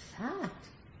in fact,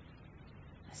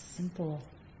 simple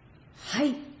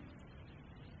height.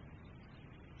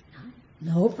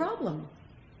 No problem.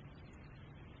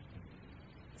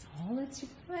 That's all that's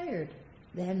required.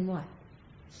 Then what?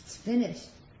 It's finished.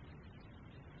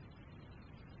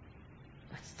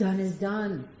 What's done is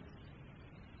done.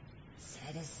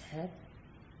 Said is said.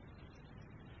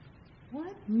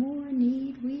 What more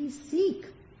need we seek?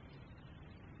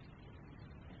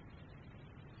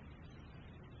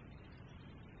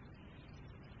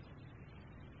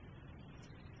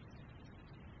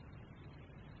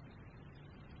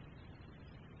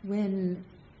 When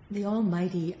the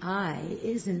Almighty I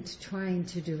isn't trying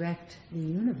to direct the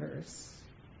universe,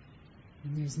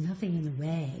 and there's nothing in the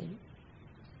way,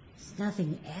 there's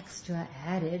nothing extra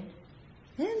added,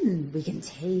 then we can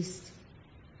taste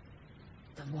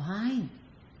the wine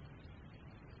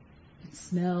and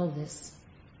smell this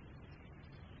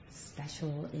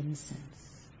special incense.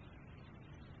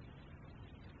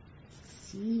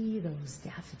 See those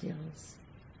daffodils.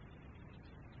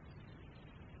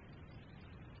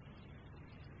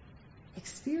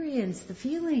 experience the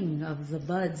feeling of the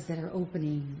buds that are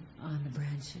opening on the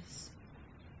branches.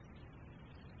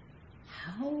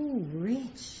 How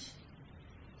rich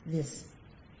this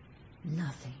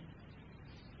nothing.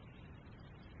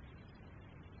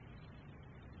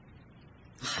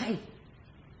 Hi.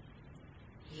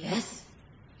 Yes.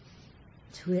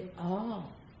 To it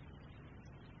all.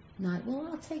 Not, well,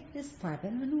 I'll take this part, but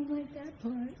I don't like that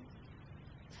part.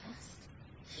 Just,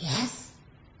 yes.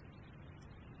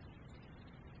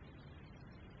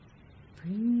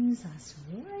 Brings us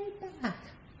right back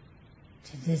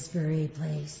to this very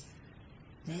place,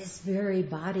 this very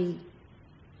body,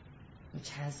 which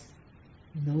has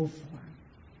no form,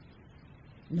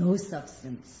 no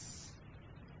substance,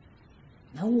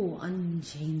 no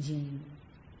unchanging,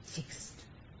 fixed,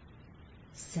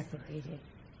 separated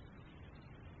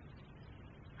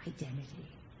identity,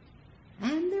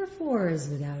 and therefore is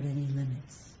without any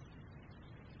limits.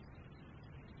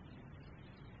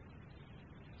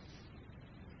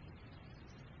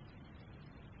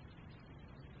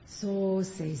 So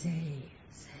Seizei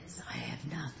says, I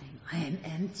have nothing. I am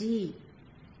empty.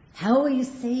 How will you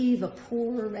save a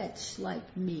poor wretch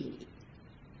like me?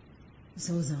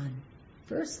 Zozan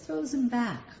first throws him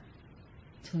back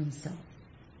to himself.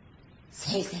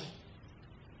 Seizei.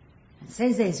 And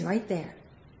Seizei's right there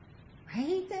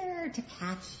to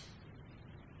catch.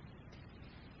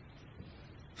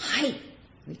 Hi!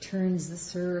 Returns the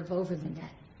serve over the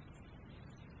net.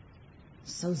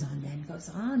 Zozan then goes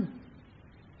on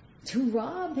to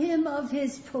rob him of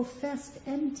his professed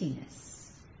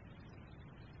emptiness.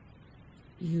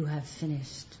 You have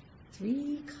finished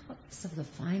 3 cups of the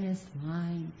finest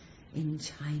wine in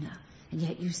China, and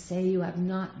yet you say you have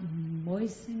not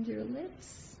moistened your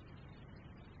lips?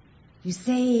 You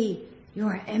say you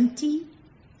are empty?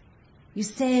 You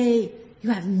say you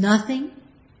have nothing?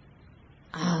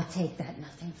 I'll take that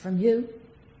nothing from you.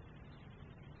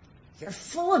 You're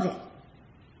full of it.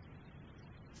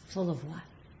 Full of what?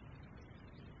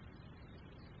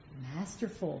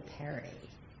 Masterful parry.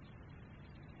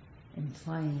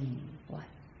 Implying what?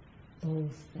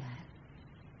 Both that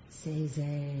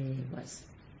Seizei was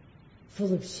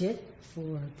full of shit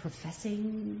for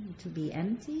professing to be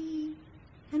empty,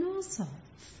 and also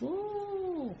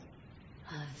full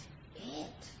of it.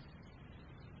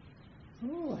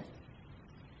 Full of it.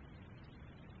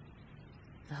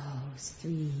 Those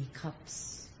 3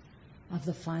 cups of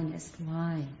the finest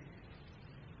wine.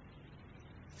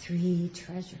 3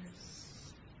 treasures.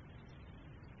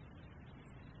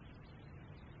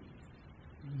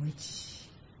 Which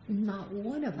not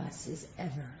one of us is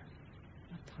ever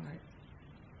apart.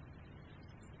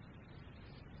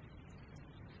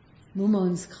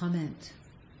 Mumon's comment.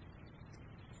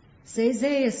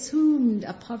 Seizei assumed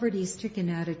a poverty-stricken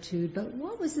attitude, but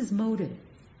what was his motive?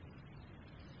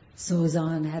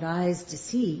 Zozan had eyes to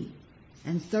see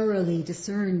and thoroughly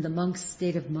discerned the monk's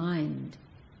state of mind.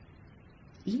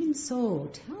 Even so,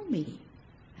 tell me,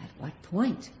 at what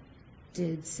point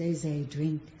did Seizei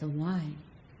drink the wine?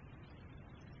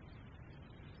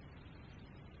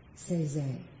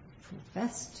 Seizei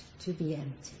professed to be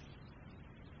empty,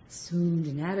 assumed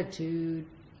an attitude.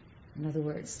 In other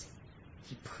words,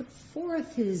 he put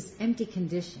forth his empty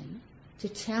condition to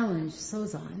challenge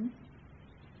Zozan,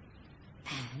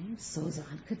 and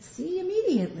Zozan could see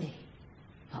immediately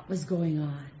what was going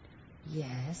on.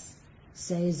 Yes,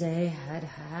 Seizei had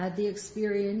had the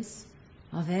experience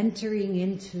of entering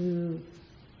into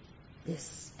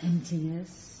this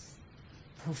emptiness,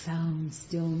 profound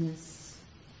stillness,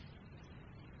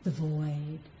 the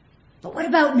void. But what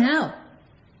about now?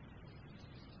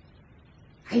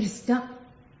 Are you stuck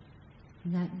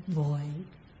in that void?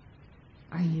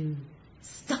 Are you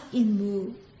stuck in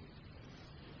Mu?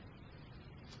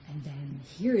 And then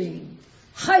hearing,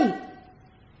 hi!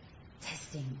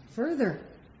 Testing further.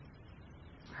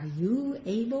 Are you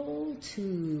able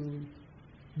to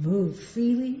move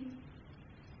freely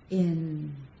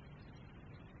in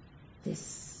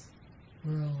this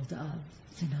world of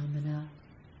phenomena,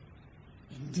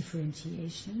 in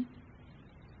differentiation?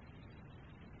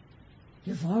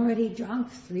 You've already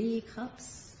drunk 3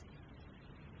 cups.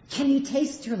 Can you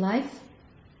taste your life?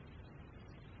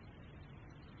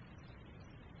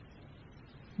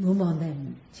 Mumon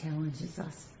then challenges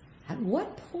us. At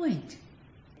what point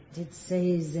did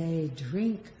Seizei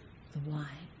drink the wine?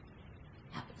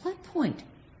 At what point?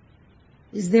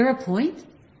 Is there a point?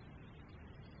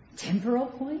 Temporal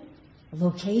point? A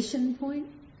location point?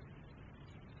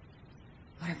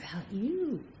 What about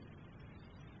you?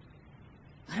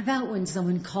 What about when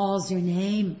someone calls your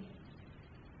name?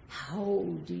 How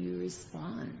do you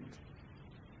respond?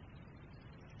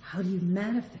 How do you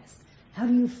manifest? How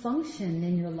do you function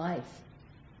in your life?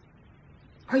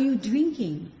 Are you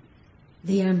drinking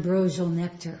the ambrosial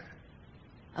nectar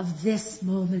of this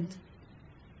moment?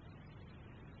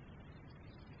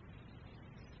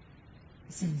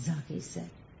 Senzaki said,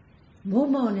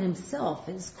 Momon himself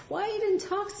is quite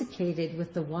intoxicated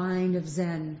with the wine of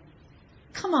Zen.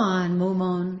 Come on,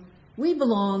 Momon, we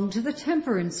belong to the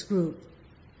temperance group.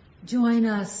 Join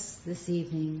us this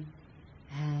evening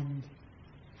and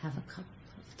have a cup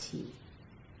of tea.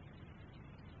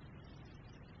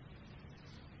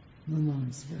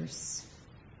 Momon's verse.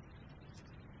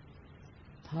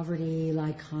 Poverty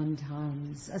like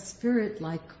Hantan's, a spirit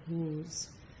like Ku's.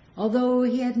 Although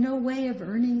he had no way of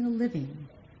earning a living,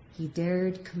 he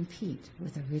dared compete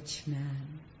with a rich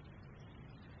man.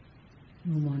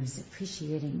 Mumon is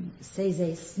appreciating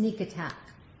Seizei's sneak attack.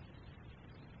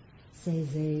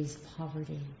 Seizei's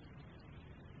poverty,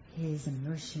 his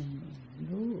immersion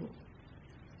in Wu,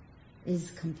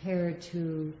 is compared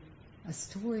to a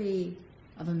story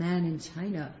of a man in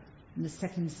China in the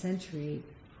 2nd century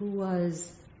who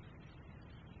was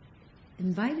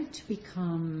invited to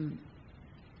become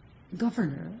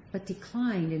governor, but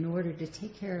declined in order to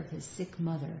take care of his sick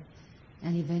mother,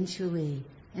 and eventually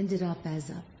ended up as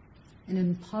an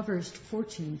impoverished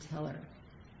fortune teller,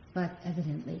 but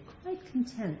evidently quite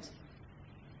content.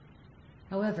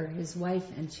 However, his wife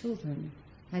and children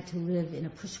had to live in a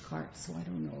pushcart, so I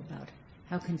don't know about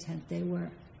how content they were.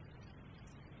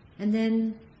 And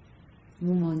then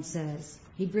Mumon says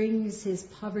he brings his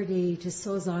poverty to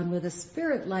Sozan with a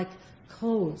spirit like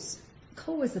Ko's.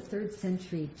 Ko was a 3rd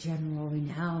century general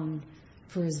renowned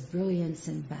for his brilliance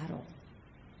in battle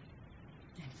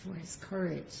and for his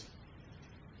courage,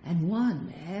 and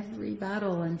won every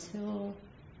battle until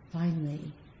finally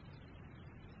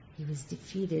he was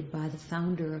defeated by the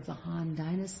founder of the Han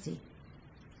dynasty.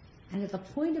 And at the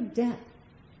point of death,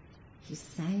 he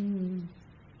sang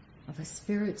of a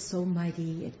spirit so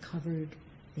mighty it covered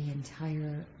the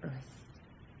entire earth.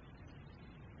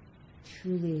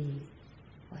 Truly,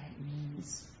 what it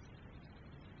means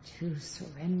to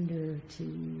surrender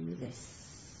to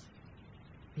this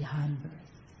beyond birth,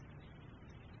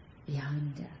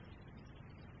 beyond death.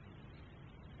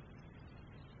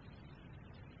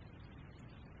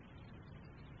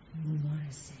 Mumon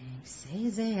is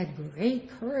saying, Seizei had great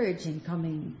courage in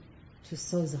coming to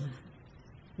Sozan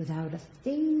without a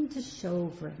thing to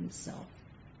show for himself.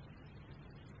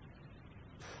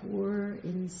 Poor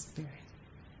in spirit.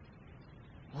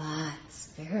 What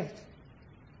spirit?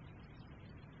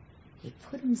 He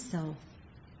put himself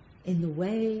in the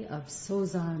way of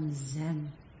Sozan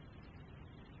Zen.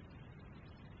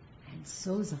 And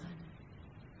Sozan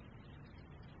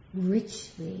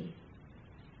richly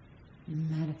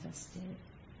manifested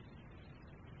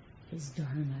his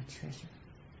Dharma treasure.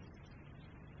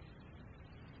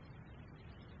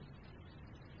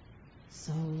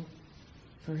 So,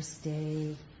 first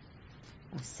day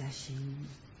of session,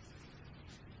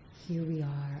 here we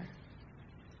are,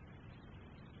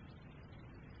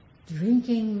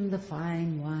 drinking the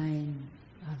fine wine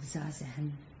of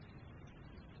Zazen,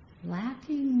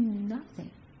 lacking nothing,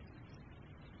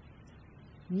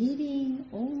 needing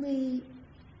only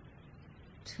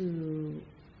to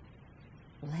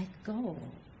let go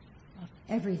of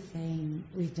everything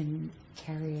we've been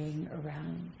carrying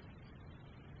around.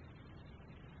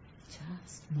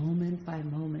 Just moment by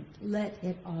moment, let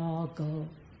it all go.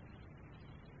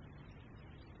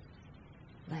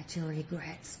 Let your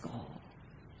regrets go.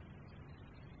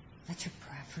 Let your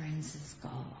preferences go.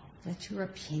 Let your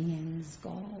opinions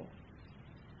go.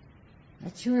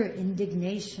 Let your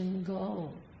indignation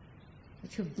go.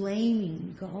 Let your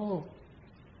blaming go.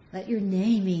 Let your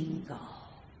naming go.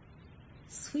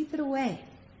 Sweep it away.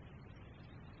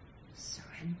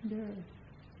 Surrender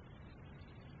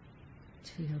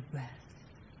to your breath.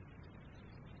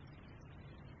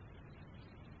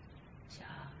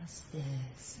 Just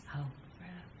this out.